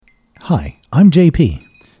Hi, I'm JP.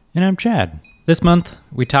 And I'm Chad. This month,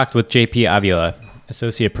 we talked with JP Avila,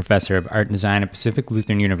 Associate Professor of Art and Design at Pacific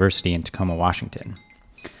Lutheran University in Tacoma, Washington.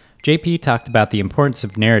 JP talked about the importance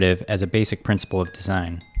of narrative as a basic principle of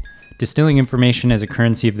design, distilling information as a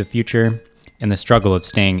currency of the future, and the struggle of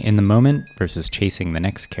staying in the moment versus chasing the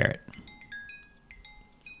next carrot.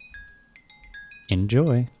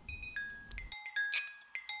 Enjoy.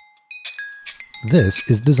 This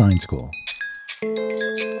is Design School.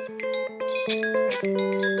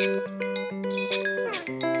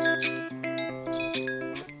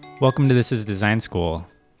 Welcome to This is Design School.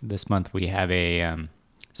 This month we have a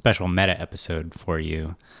special meta episode for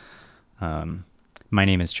you. My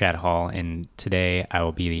name is Chad Hall, and today I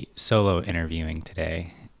will be solo interviewing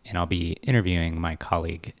today, and I'll be interviewing my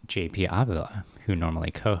colleague JP Avila, who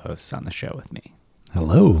normally co-hosts on the show with me.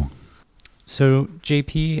 Hello. So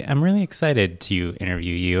JP, I'm really excited to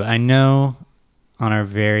interview you. I know on our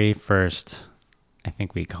very first, I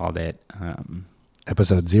think we called it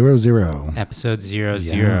Episode 00. Episode 00.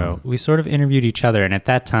 Yeah. We sort of interviewed each other, and at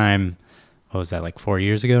that time, what was that, like 4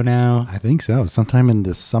 years ago now? I think so. Sometime in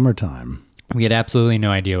the summertime. We had absolutely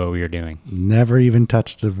no idea what we were doing. Never even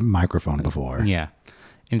touched a microphone before. Yeah.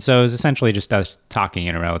 And so it was essentially just us talking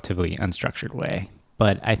in a relatively unstructured way.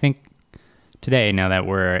 But I think today, now that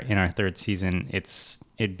we're in our third season,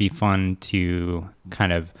 it'd be fun to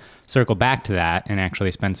kind of circle back to that and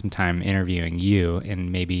actually spend some time interviewing you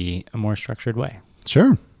in maybe a more structured way.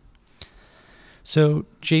 Sure. So,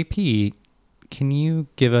 JP, can you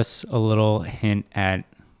give us a little hint at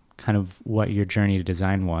kind of what your journey to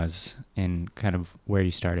design was and kind of where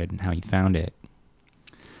you started and how you found it?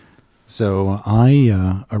 So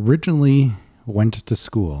I originally went to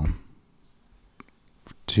school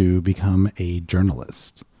to become a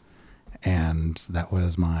journalist. And that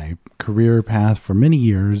was my career path for many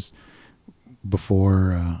years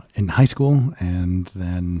before in high school and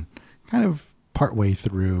then kind of partway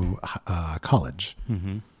through college.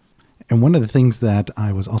 Mm-hmm. And one of the things that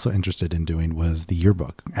I was also interested in doing was the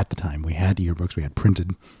yearbook. At the time, we had yearbooks. We had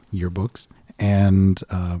printed yearbooks. And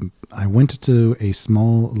I went to a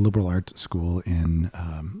small liberal arts school in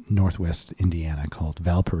Northwest Indiana called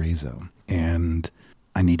Valparaiso. And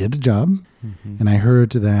I needed a job. Mm-hmm. And I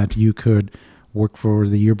heard that you could work for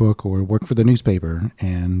the yearbook or work for the newspaper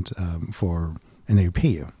and they would pay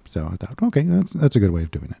you. So I thought, okay, that's a good way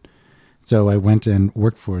of doing it. So I went and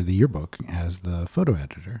worked for the yearbook as the photo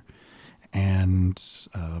editor. And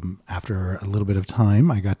after a little bit of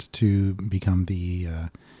time, I got to become the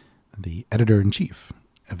editor-in-chief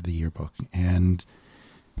of the yearbook. And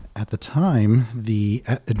at the time, the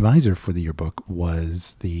advisor for the yearbook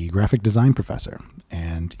was the graphic design professor.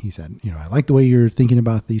 And he said, I like the way you're thinking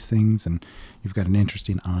about these things and you've got an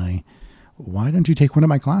interesting eye. Why don't you take one of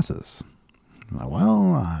my classes?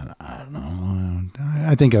 Well, I don't know.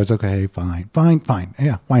 I think I was okay. Fine.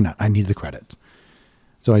 Yeah, why not? I need the credits.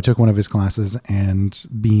 So I took one of his classes, and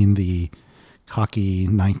being the cocky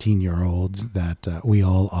 19-year-old that we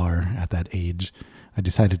all are at that age, I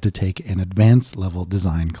decided to take an advanced level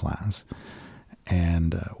design class.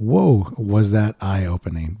 And whoa, was that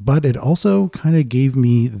eye-opening. But it also kind of gave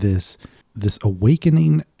me this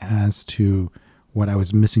awakening as to what I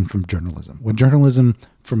was missing from journalism. What journalism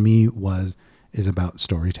for me is about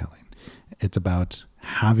storytelling. It's about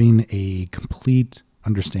having a complete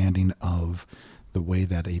understanding of the way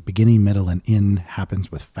that a beginning, middle, and end happens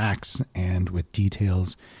with facts and with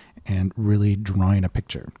details and really drawing a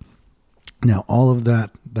picture. Now, all of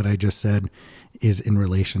that I just said is in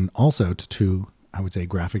relation also to, I would say,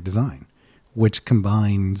 graphic design, which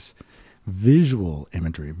combines visual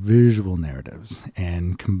imagery, visual narratives,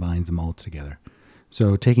 and combines them all together.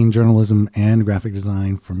 So taking journalism and graphic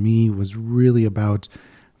design for me was really about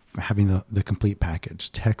having the complete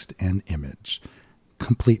package, text and image,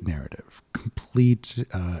 complete narrative, complete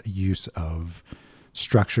use of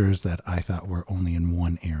structures that I thought were only in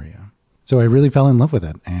one area. So I really fell in love with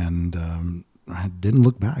it, and I didn't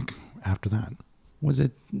look back after that. Was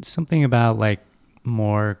it something about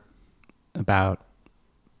more about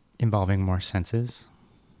involving more senses?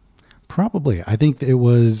 Probably. I think it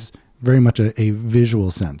was very much a visual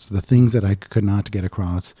sense. The things that I could not get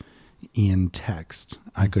across in text,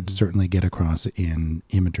 I could certainly get across in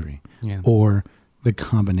imagery. Yeah. Or the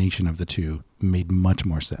combination of the two made much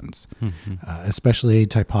more sense. Mm-hmm. Especially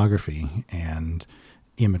typography and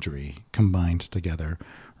imagery combined together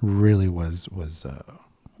really was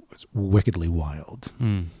wickedly wild.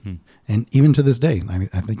 Mm-hmm. And even to this day,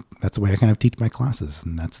 I think that's the way I kind of teach my classes,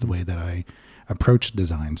 and that's the way that I approach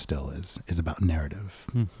design still is about narrative.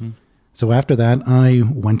 Mm-hmm. So after that, I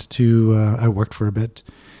went to, I worked for a bit,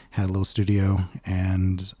 had a little studio,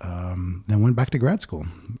 and then went back to grad school.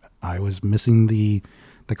 I was missing the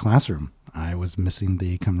classroom. I was missing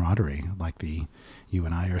the camaraderie, like you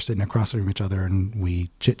and I are sitting across from each other and we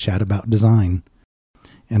chit-chat about design.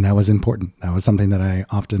 And that was important. That was something that I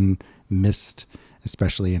often missed,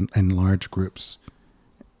 especially in large groups.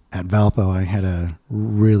 At Valpo, I had a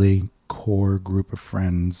really core group of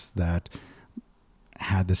friends that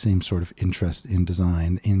had the same sort of interest in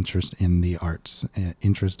design, interest in the arts,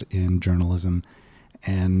 interest in journalism,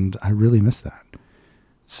 and I really missed that.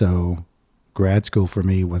 So grad school for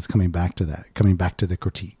me was coming back to that, coming back to the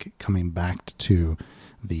critique, coming back to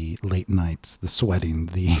the late nights, the sweating,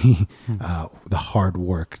 the hard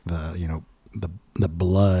work, the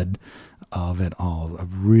blood of it all,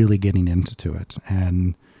 of really getting into it.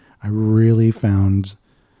 And I really found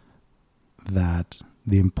that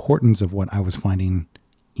the importance of what I was finding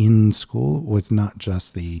in school was not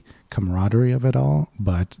just the camaraderie of it all,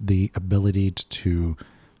 but the ability to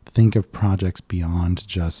think of projects beyond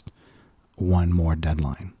just one more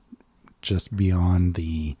deadline, just beyond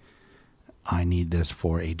I need this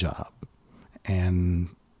for a job. And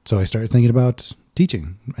so I started thinking about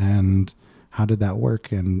teaching and how did that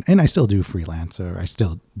work? And I still do freelance, or I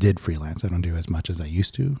still did freelance. I don't do as much as I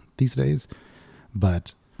used to these days,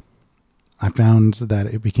 but I found that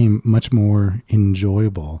it became much more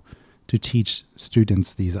enjoyable to teach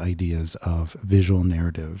students these ideas of visual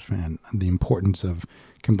narrative and the importance of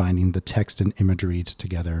combining the text and imagery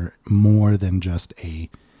together more than just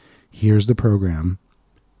here's the program,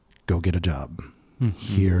 go get a job. Mm-hmm.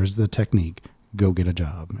 Here's the technique, go get a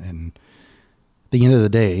job. And at the end of the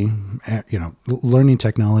day, learning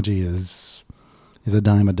technology is a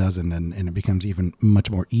dime a dozen, and it becomes even much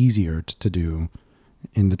more easier to do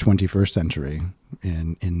in the 21st century,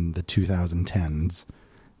 in the 2010s,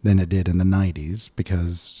 than it did in the 90s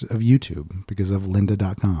because of YouTube, because of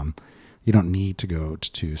lynda.com. You don't need to go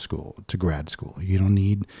to school, to grad school. You don't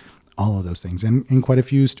need all of those things. And quite a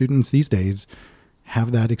few students these days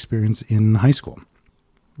have that experience in high school.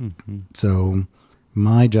 Mm-hmm. So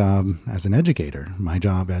my job as an educator, my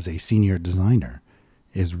job as a senior designer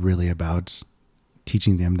is really about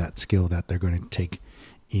teaching them that skill that they're going to take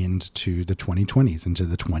into the 2020s, into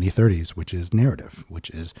the 2030s, which is narrative, which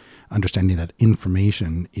is understanding that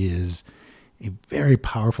information is a very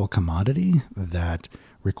powerful commodity that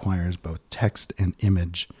requires both text and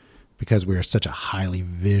image because we're such a highly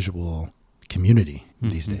visual community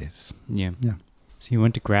these days. Yeah. So you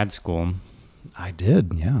went to grad school. I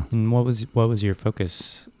did, yeah. And what was your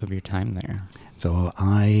focus of your time there? So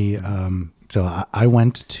I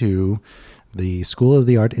went to the School of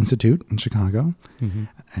the Art Institute in Chicago,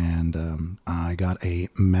 and I got a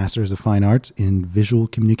Master's of Fine Arts in Visual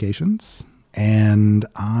Communications, and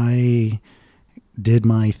I did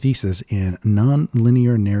my thesis in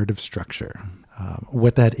nonlinear narrative structure.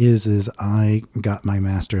 What that is I got my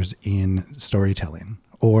master's in storytelling,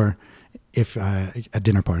 or if at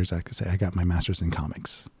dinner parties I could say I got my master's in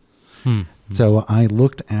comics. So I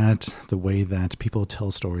looked at the way that people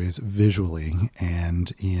tell stories visually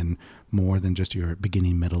and in more than just your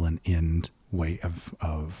beginning, middle, and end way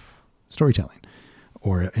of storytelling,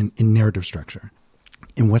 or in narrative structure.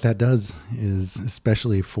 And what that does is,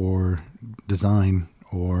 especially for design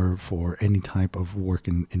or for any type of work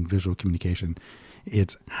in visual communication,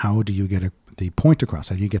 it's how do you get the point across?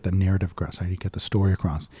 How do you get the narrative across? How do you get the story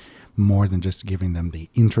across? More than just giving them the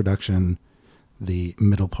introduction, the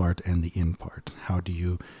middle part, and the end part. How do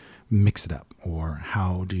you mix it up? Or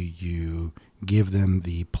how do you give them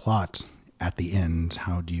the plot at the end?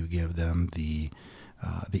 How do you give them the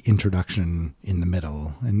introduction in the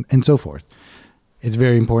middle, and so forth? It's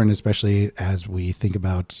very important, especially as we think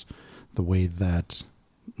about the way that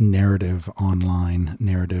narrative online,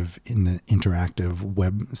 narrative in the interactive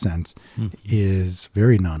web sense is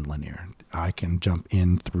very nonlinear. I can jump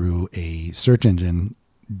in through a search engine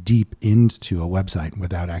deep into a website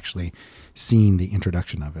without actually seeing the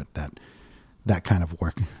introduction of it. That kind of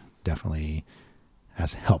work definitely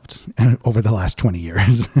has helped over the last 20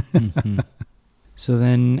 years. So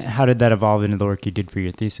then how did that evolve into the work you did for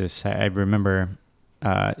your thesis? I remember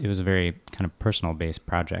it was a very kind of personal-based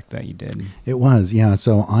project that you did. It was, yeah.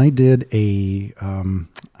 So I did I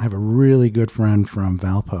have a really good friend from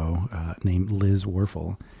Valpo named Liz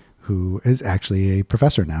Werfel, who is actually a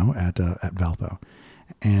professor now at Valpo.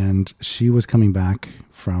 And she was coming back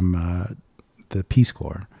from the Peace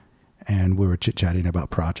Corps, and we were chit-chatting about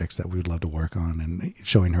projects that we would love to work on and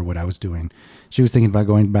showing her what I was doing. She was thinking about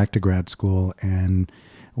going back to grad school, and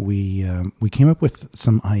we came up with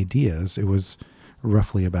some ideas. It was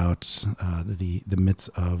roughly about the midst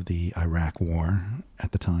of the Iraq War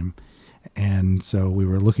at the time. And so we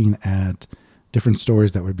were looking at different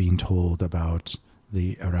stories that were being told about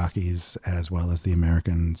the Iraqis as well as the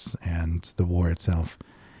Americans and the war itself.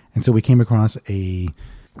 And so we came across an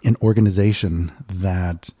organization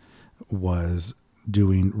that was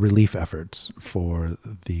doing relief efforts for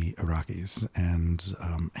the Iraqis and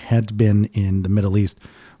had been in the Middle East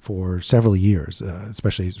for several years,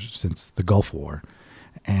 especially since the Gulf War,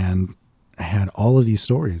 and had all of these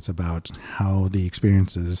stories about how the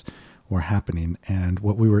experiences were happening. And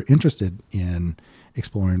what we were interested in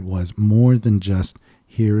exploring was more than just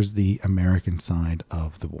here's the American side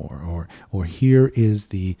of the war, or here is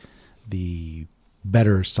the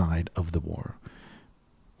better side of the war.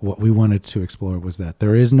 What we wanted to explore was that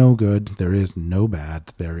there is no good, there is no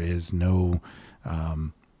bad, there is no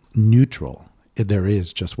neutral. There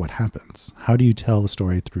is just what happens. How do you tell the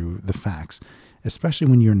story through the facts, especially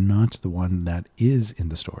when you're not the one that is in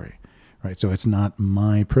the story, right? So it's not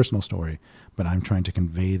my personal story, but I'm trying to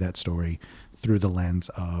convey that story through the lens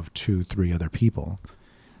of 2-3 other people.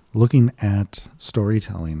 Looking at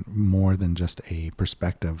storytelling more than just a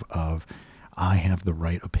perspective of I have the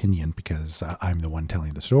right opinion because I'm the one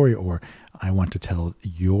telling the story, or I want to tell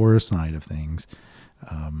your side of things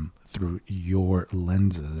through your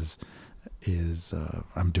lenses is,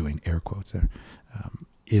 I'm doing air quotes there,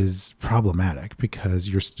 is problematic because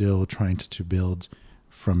you're still trying to build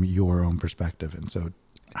from your own perspective. And so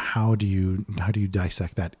how do you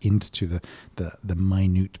dissect that into the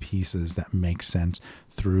minute pieces that make sense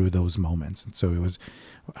through those moments? And so it was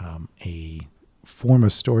a form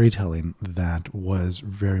of storytelling that was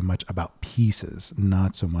very much about pieces,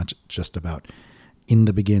 not so much just about in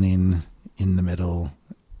the beginning, in the middle,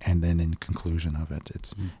 and then in conclusion of it.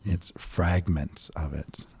 It's fragments of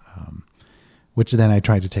it, which then I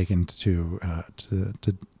tried to take into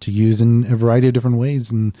to use in a variety of different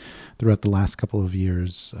ways and throughout the last couple of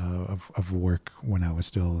years of work when I was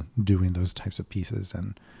still doing those types of pieces,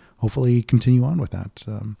 and hopefully continue on with that.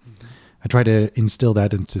 I try to instill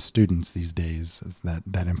that into students these days,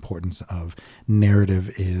 that importance of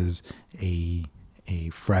narrative is a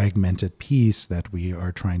fragmented piece that we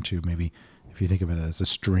are trying to, maybe if you think of it as a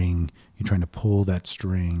string, you're trying to pull that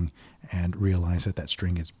string and realize that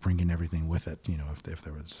string is bringing everything with it. You know, if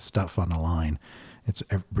there was stuff on a line, it's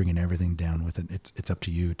bringing everything down with it. It's up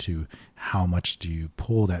to you to how much do you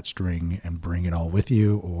pull that string and bring it all with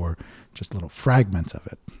you, or just little fragments of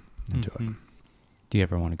it into it. Do you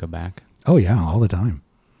ever want to go back? Oh yeah, all the time.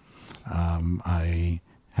 I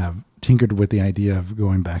have tinkered with the idea of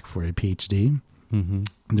going back for a PhD.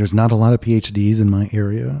 There's not a lot of PhDs in my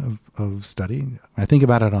area of study. I think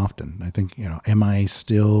about it often. I think, am I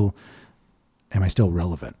still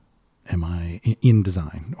relevant? Am I in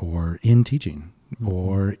design or in teaching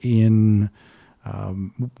or in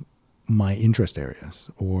my interest areas,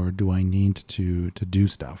 or do I need to do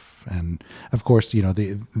stuff? And of course,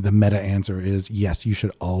 the meta answer is yes, you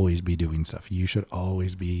should always be doing stuff. You should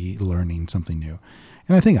always be learning something new.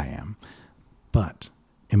 And I think I am, but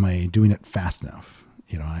am I doing it fast enough?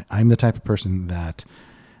 I'm the type of person that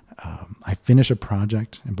I finish a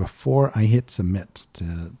project, and before I hit submit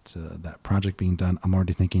to that project being done, I'm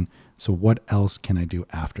already thinking, so what else can I do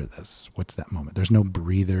after this? What's that moment? There's no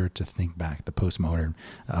breather to think back, the postmortem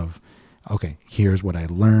of, okay, here's what I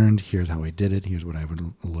learned, here's how I did it, here's what I would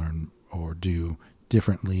learn or do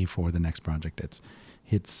differently for the next project. It's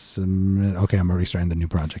hit submit. Okay, I'm already starting the new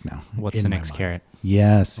project now. What's the next carrot?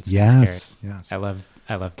 Yes. Yes. I love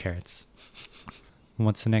carrots.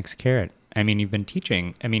 What's the next carrot? I mean, you've been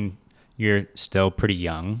teaching. I mean, you're still pretty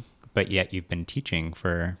young, but yet you've been teaching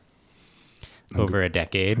for over a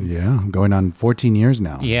decade. Yeah, going on 14 years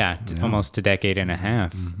now. Yeah, almost a decade and a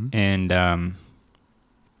half. And, I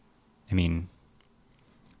mean,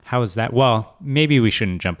 how is that? Well, maybe we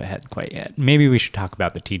shouldn't jump ahead quite yet. Maybe we should talk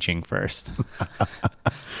about the teaching first.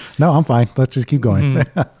 No, I'm fine. Let's just keep going.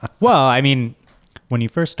 Well, I mean, when you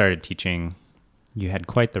first started teaching, you had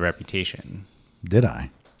quite the reputation. Did I?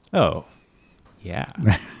 Oh, yeah.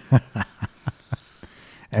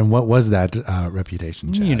 And what was that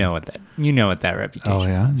reputation, Chad? You know what that reputation. Oh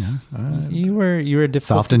yeah, is. yeah. You were difficult.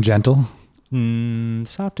 Soft and gentle.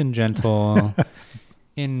 Soft and gentle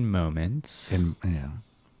in moments.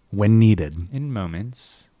 When needed. In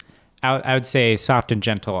moments. I would say soft and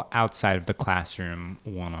gentle outside of the classroom,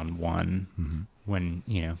 one-on-one,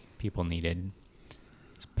 when people needed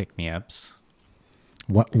pick-me-ups.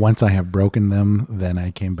 Once I have broken them, then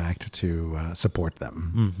I came back to support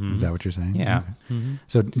them. Is that what you're saying? Yeah. Okay.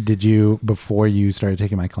 So did you, before you started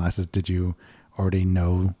taking my classes, did you already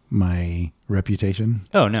know my reputation?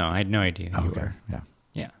 Oh, no, I had no idea who Oh, you okay. were. Yeah.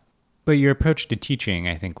 Yeah. But your approach to teaching,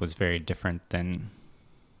 I think, was very different than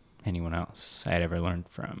anyone else I had ever learned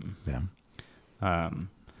from. Yeah.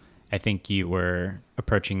 I think you were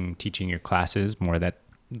approaching teaching your classes more that,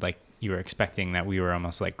 like, you were expecting that we were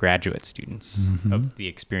almost like graduate students of the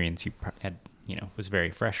experience you had, was very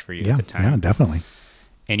fresh for you Yeah. at the time. Yeah, definitely.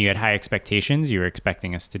 And you had high expectations. You were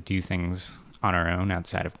expecting us to do things on our own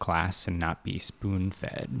outside of class and not be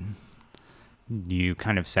spoon-fed. You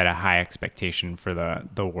kind of set a high expectation for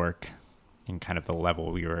the work and kind of the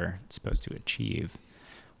level we were supposed to achieve.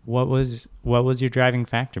 What was your driving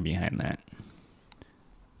factor behind that?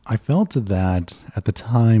 I felt that at the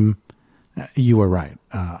time, you were right,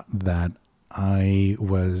 that I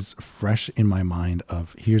was fresh in my mind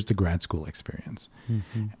of here's the grad school experience,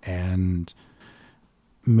 and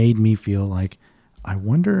made me feel like, I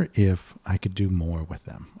wonder if I could do more with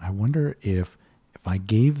them. I wonder if I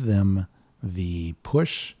gave them the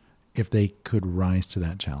push, if they could rise to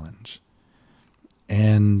that challenge.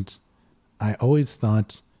 And I always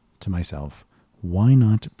thought to myself, why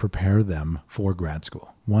not prepare them for grad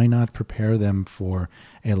school? Why not prepare them for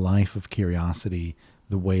a life of curiosity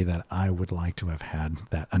the way that I would like to have had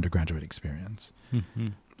that undergraduate experience?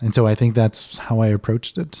 And so I think that's how I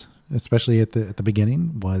approached it, especially at the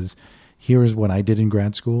beginning, was here is what I did in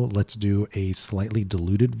grad school. Let's do a slightly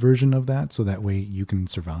diluted version of that so that way you can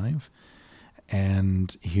survive.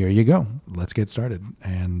 And here you go. Let's get started.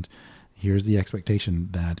 And here's the expectation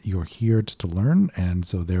that you're here to learn. And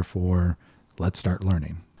so therefore, let's start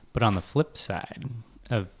learning. But on the flip side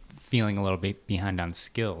of feeling a little bit behind on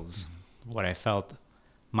skills, what I felt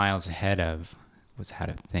miles ahead of was how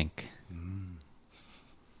to think.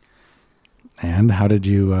 And how did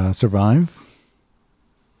you survive?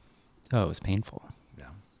 Oh, it was painful. Yeah.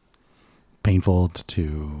 Painful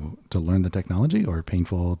to learn the technology, or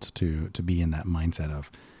painful to be in that mindset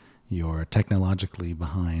of you're technologically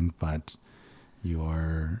behind, but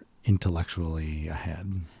you're intellectually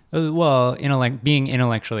ahead? Well, being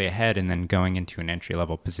intellectually ahead and then going into an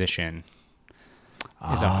entry-level position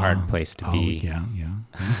is a hard place to be. Yeah.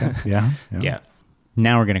 Okay. Yeah. Yeah.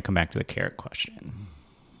 Now we're going to come back to the carrot question.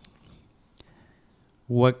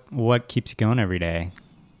 What keeps you going every day?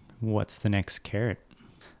 What's the next carrot?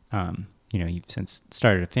 You've since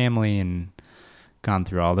started a family and gone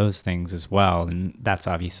through all those things as well, and that's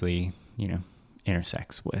obviously,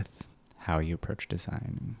 intersects with how you approach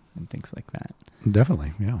design and things like that.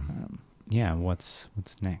 Definitely, yeah. What's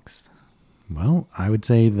next? Well, I would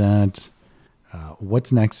say that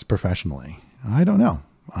what's next professionally? I don't know.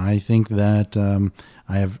 I think that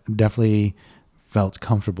I have definitely felt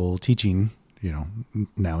comfortable teaching,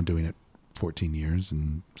 now doing it 14 years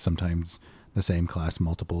and sometimes the same class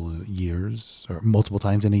multiple years or multiple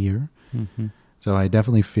times in a year. Mm-hmm. So I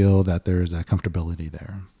definitely feel that there's a comfortability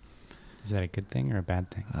there. Is that a good thing or a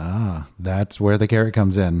bad thing? That's where the carrot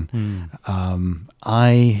comes in.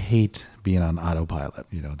 I hate being on autopilot.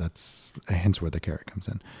 That's hence where the carrot comes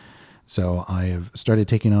in. So I have started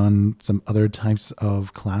taking on some other types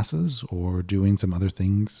of classes or doing some other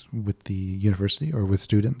things with the university or with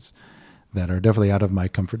students that are definitely out of my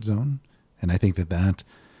comfort zone. And I think that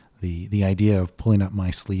the idea of pulling up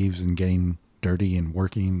my sleeves and getting dirty and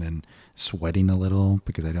working and sweating a little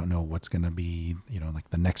because I don't know what's going to be, like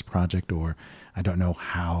the next project, or I don't know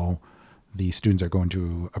how the students are going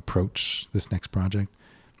to approach this next project,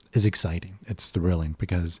 is exciting. It's thrilling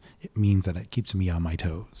because it means that it keeps me on my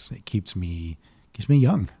toes. It keeps me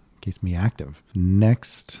young, keeps me active.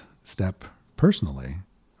 Next step personally,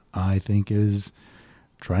 I think, is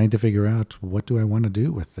trying to figure out, what do I want to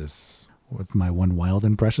do with this, with my one wild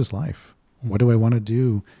and precious life? What do I want to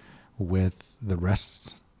do with the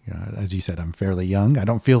rest? As you said, I'm fairly young. I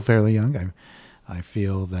don't feel fairly young. I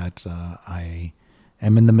feel that I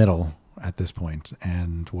am in the middle at this point.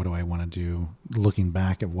 And what do I want to do looking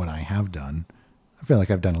back at what I have done? I feel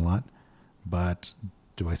like I've done a lot, but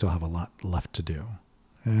do I still have a lot left to do?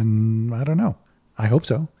 And I don't know. I hope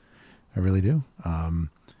so. I really do.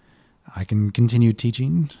 I can continue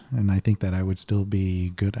teaching, and I think that I would still be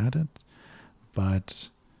good at it. But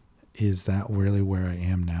is that really where I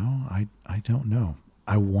am now? I don't know.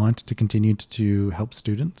 I want to continue to help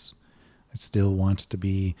students. I still want to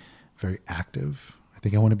be very active. I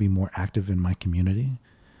think I want to be more active in my community.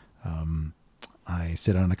 I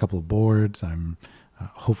sit on a couple of boards. I'm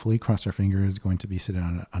hopefully, cross our fingers, going to be sitting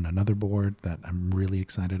on another board that I'm really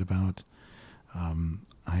excited about.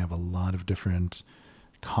 I have a lot of different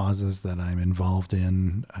causes that I'm involved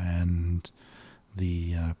in, and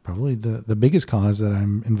probably the biggest cause that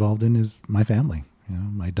I'm involved in is my family.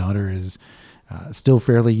 My daughter is still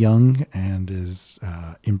fairly young and is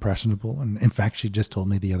impressionable. And in fact, she just told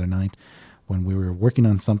me the other night when we were working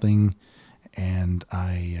on something, and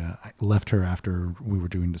I left her after we were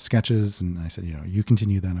doing the sketches, and I said, you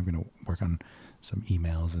continue that. I'm going to work on some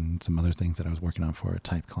emails and some other things that I was working on for a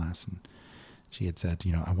type class. And she had said,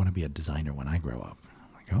 I want to be a designer when I grow up.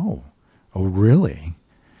 I'm like, oh, really?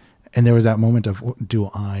 And there was that moment of, do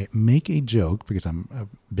I make a joke, because I'm a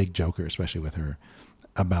big joker, especially with her,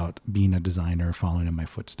 about being a designer, following in my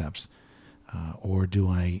footsteps, or do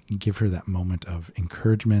I give her that moment of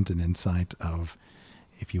encouragement and insight of,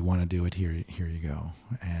 if you want to do it, here you go.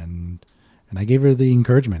 And I gave her the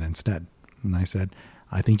encouragement instead. And I said,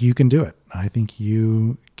 I think you can do it. I think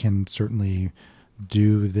you can certainly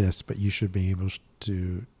do this, but you should be able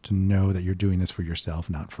to know that you're doing this for yourself,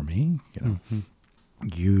 not for me.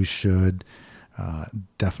 You should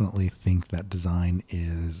definitely think that design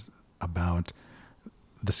is about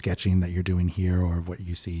the sketching that you're doing here or what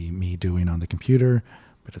you see me doing on the computer,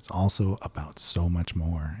 but it's also about so much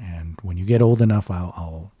more. And when you get old enough,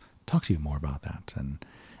 I'll talk to you more about that. And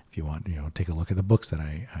if you want, take a look at the books that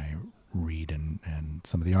I read and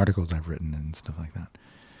some of the articles I've written and stuff like that.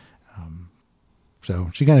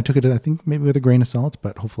 So she kind of took it, I think, maybe with a grain of salt,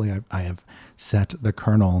 but hopefully I have set the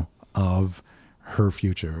kernel of her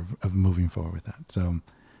future of moving forward with that. So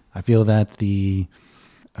I feel that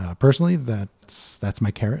personally, that's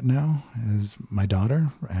my carrot now, is my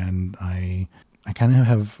daughter. And I kind of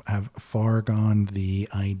have far gone the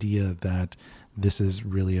idea that this is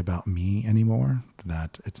really about me anymore,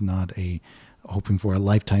 that it's not hoping for a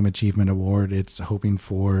lifetime achievement award. It's hoping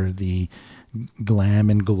for the glam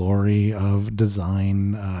and glory of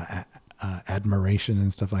design, admiration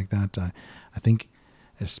and stuff like that. I think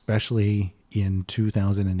especially in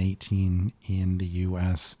 2018 in the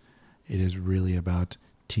US, it is really about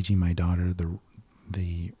teaching my daughter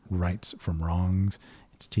the rights from wrongs.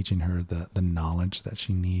 It's teaching her the knowledge that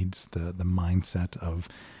she needs, the mindset of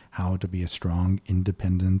how to be a strong,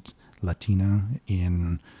 independent Latina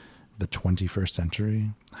in the 21st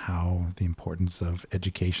century, how the importance of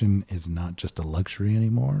education is not just a luxury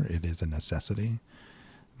anymore, it is a necessity.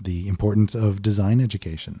 The importance of design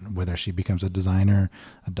education, whether she becomes a designer,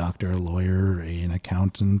 a doctor, a lawyer, an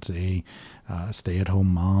accountant, a stay-at-home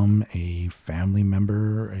mom, a family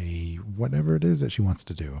member, whatever it is that she wants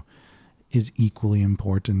to do, is equally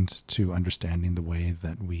important to understanding the way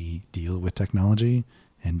that we deal with technology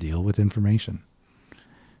and deal with information.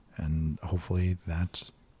 And hopefully that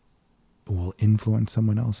will influence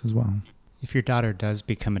someone else as well. If your daughter does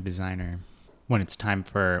become a designer, when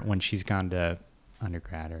she's gone to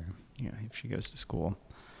undergrad or if she goes to school,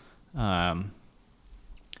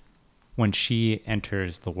 when she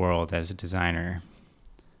enters the world as a designer,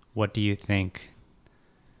 what do you think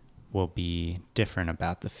will be different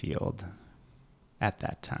about the field at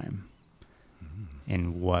that time?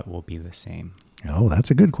 And what will be the same? Oh,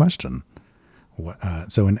 that's a good question.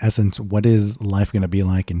 So in essence, what is life going to be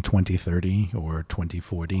like in 2030 or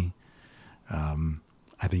 2040?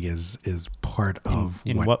 I think is part of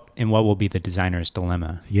what will be the designer's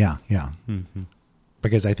dilemma. Yeah. Mm-hmm.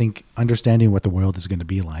 Because I think understanding what the world is going to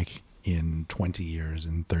be like in 20 years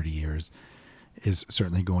and 30 years is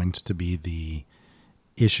certainly going to be the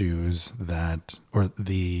issues or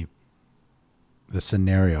the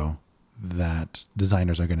scenario that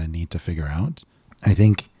designers are going to need to figure out. I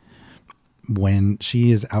think when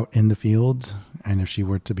she is out in the field, and if she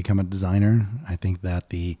were to become a designer, I think that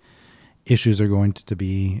the issues are going to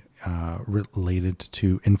be related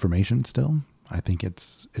to information still. I think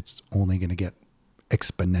it's only going to get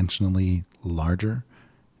exponentially larger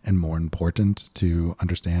and more important to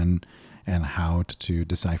understand and how to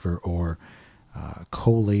decipher or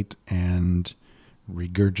collate and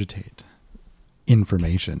regurgitate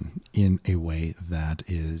information in a way that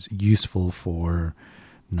is useful for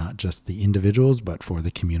not just the individuals, but for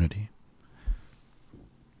the community.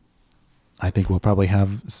 I think we'll probably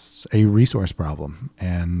have a resource problem,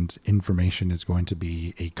 and information is going to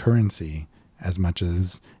be a currency as much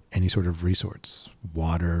as any sort of resource: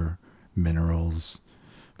 water, minerals,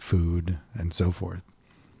 food, and so forth.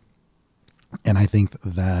 And I think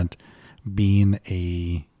that being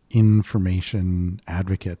a information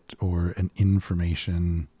advocate or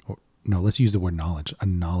let's use the word knowledge, a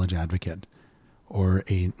knowledge advocate or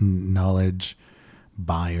a knowledge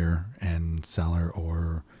buyer and seller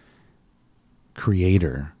or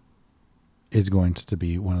creator is going to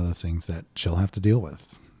be one of the things that she'll have to deal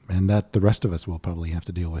with, and that the rest of us will probably have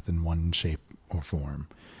to deal with in one shape or form.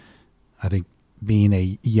 I think being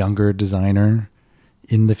a younger designer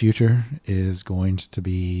in the future is going to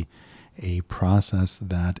be a process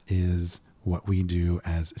that is what we do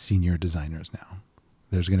as senior designers now.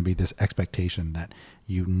 There's going to be this expectation that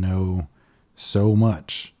you know so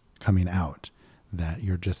much coming out that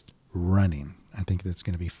you're just running. I think that's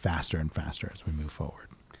going to be faster and faster as we move forward.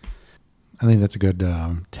 I think that's a good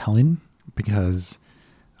telling, because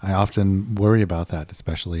I often worry about that,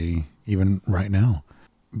 especially even right now.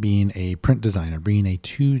 Being a print designer, being a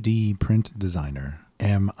 2D print designer,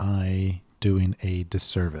 am I doing a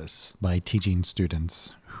disservice by teaching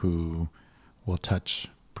students who will touch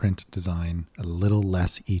print design a little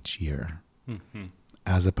less each year,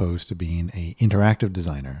 as opposed to being an interactive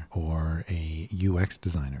designer or a UX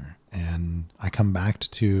designer? And I come back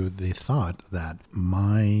to the thought that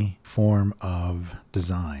my form of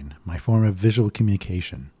design, my form of visual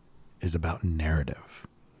communication, is about narrative.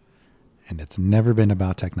 And it's never been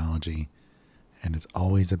about technology, and it's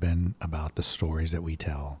always been about the stories that we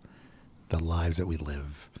tell, the lives that we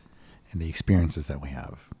live, and the experiences that we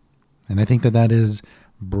have. And I think that that is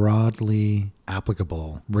broadly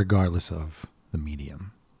applicable regardless of the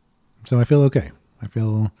medium. So I feel okay. I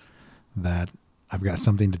feel that I've got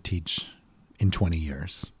something to teach in 20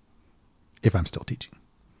 years, if I'm still teaching.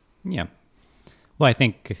 Yeah. Well, I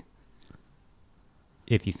think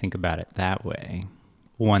if you think about it that way,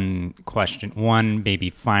 one maybe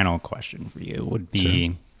final question for you would be,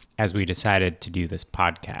 sure. As we decided to do this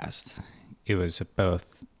podcast, it was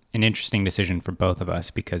both an interesting decision for both of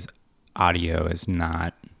us because audio is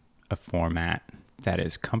not a format that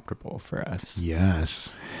is comfortable for us.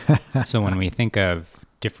 Yes. So when we think of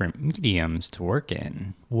different mediums to work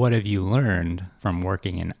in, what have you learned from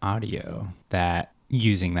working in audio that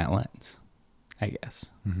using that lens, I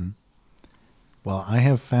guess? Mm-hmm. Well, I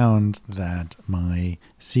have found that my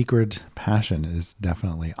secret passion is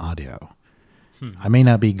definitely audio. I may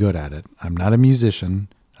not be good at it. I'm not a musician.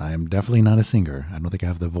 I am definitely not a singer. I don't think I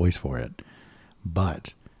have the voice for it.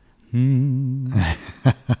 But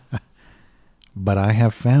but I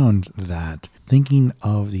have found that thinking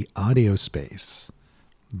of the audio space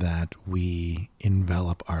that we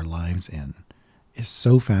envelop our lives in is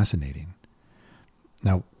so fascinating.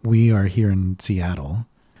 Now, we are here in Seattle.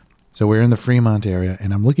 So we're in the Fremont area,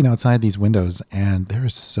 and I'm looking outside these windows, and there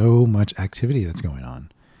is so much activity that's going on.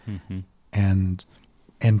 Mm-hmm.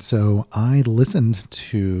 And so I listened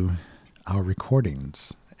to our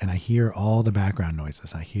recordings, and I hear all the background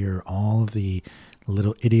noises. I hear all of the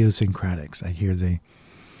little idiosyncratics. I hear the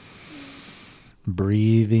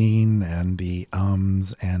breathing and the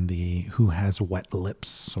ums and the who has wet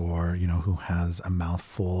lips, or, you know, who has a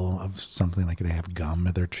mouthful of something, like they have gum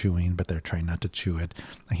that they're chewing, but they're trying not to chew it.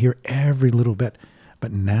 I hear every little bit,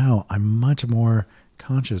 but now I'm much more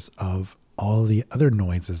conscious of all the other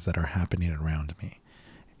noises that are happening around me.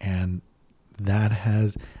 And that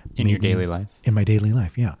has... In your daily life? In my daily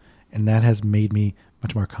life, yeah. And that has made me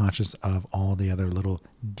much more conscious of all the other little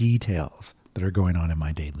details that are going on in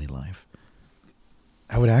my daily life.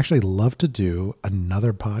 I would actually love to do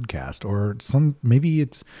another podcast, or maybe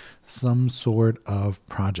it's some sort of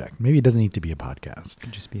project. Maybe it doesn't need to be a podcast. It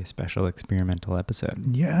could just be a special experimental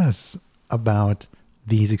episode. Yes, about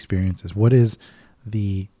these experiences. What is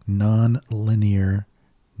the non-linear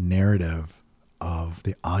narrative of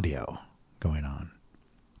the audio going on?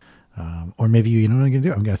 Or maybe, you know what I'm going to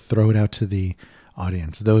do? I'm going to throw it out to the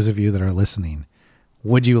audience. Those of you that are listening,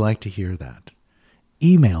 would you like to hear that?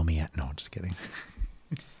 Email me at... No, I'm just kidding.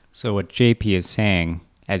 So what JP is saying,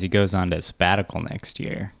 as he goes on to sabbatical next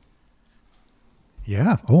year.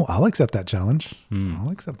 Yeah. Oh, I'll accept that challenge. I'll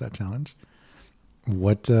accept that challenge.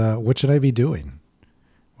 What should I be doing?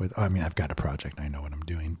 I've got a project. I know what I'm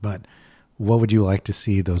doing. But what would you like to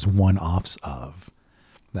see those one-offs of?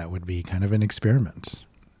 That would be kind of an experiment.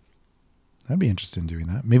 I'd be interested in doing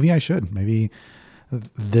that. Maybe I should. Maybe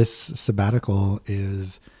this sabbatical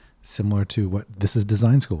is similar to what This is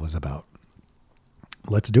Design School was about.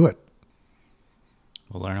 Let's do it.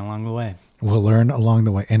 We'll learn along the way. We'll learn along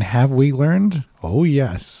the way. And have we learned? Oh,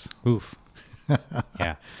 yes. Oof.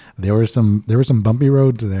 Yeah. There were some bumpy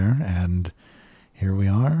roads there, and here we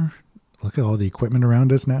are. Look at all the equipment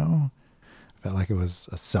around us now. Felt like it was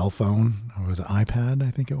a cell phone, or it was an iPad,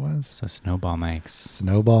 I think it was. So snowball mics.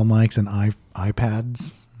 Snowball mics and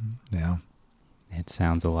iPads. Yeah. It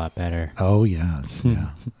sounds a lot better. Oh, yes. Yeah.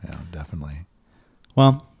 Yeah, definitely.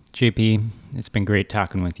 Well, JP, it's been great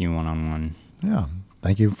talking with you one-on-one. Yeah.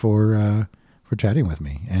 Thank you for chatting with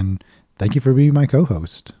me. And thank you for being my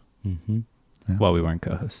co-host. Mm-hmm. Yeah. Well, we weren't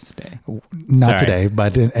co-hosts today. Not today,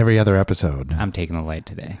 but in every other episode. I'm taking the light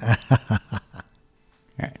today. All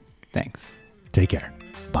right. Thanks. Take care.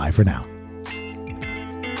 Bye for now.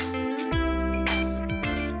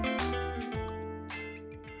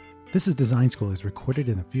 This is Design School is recorded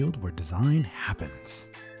in the field where design happens.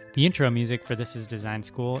 The intro music for This is Design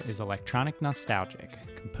School is Electronic Nostalgic,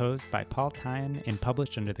 composed by Paul Tyan and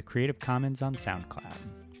published under the Creative Commons on SoundCloud.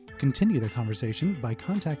 Continue the conversation by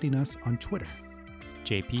contacting us on Twitter.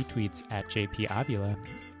 JP tweets at JPAvila.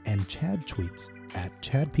 And Chad tweets at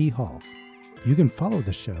Chad P. Hall. You can follow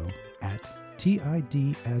the show at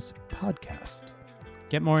TIDS Podcast.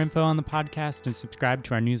 Get more info on the podcast and subscribe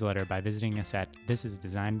to our newsletter by visiting us at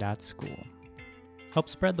thisisdesign.school. Help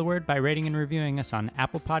spread the word by rating and reviewing us on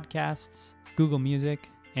Apple Podcasts, Google Music,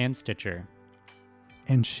 and Stitcher.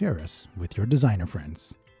 And share us with your designer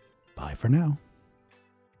friends. Bye for now.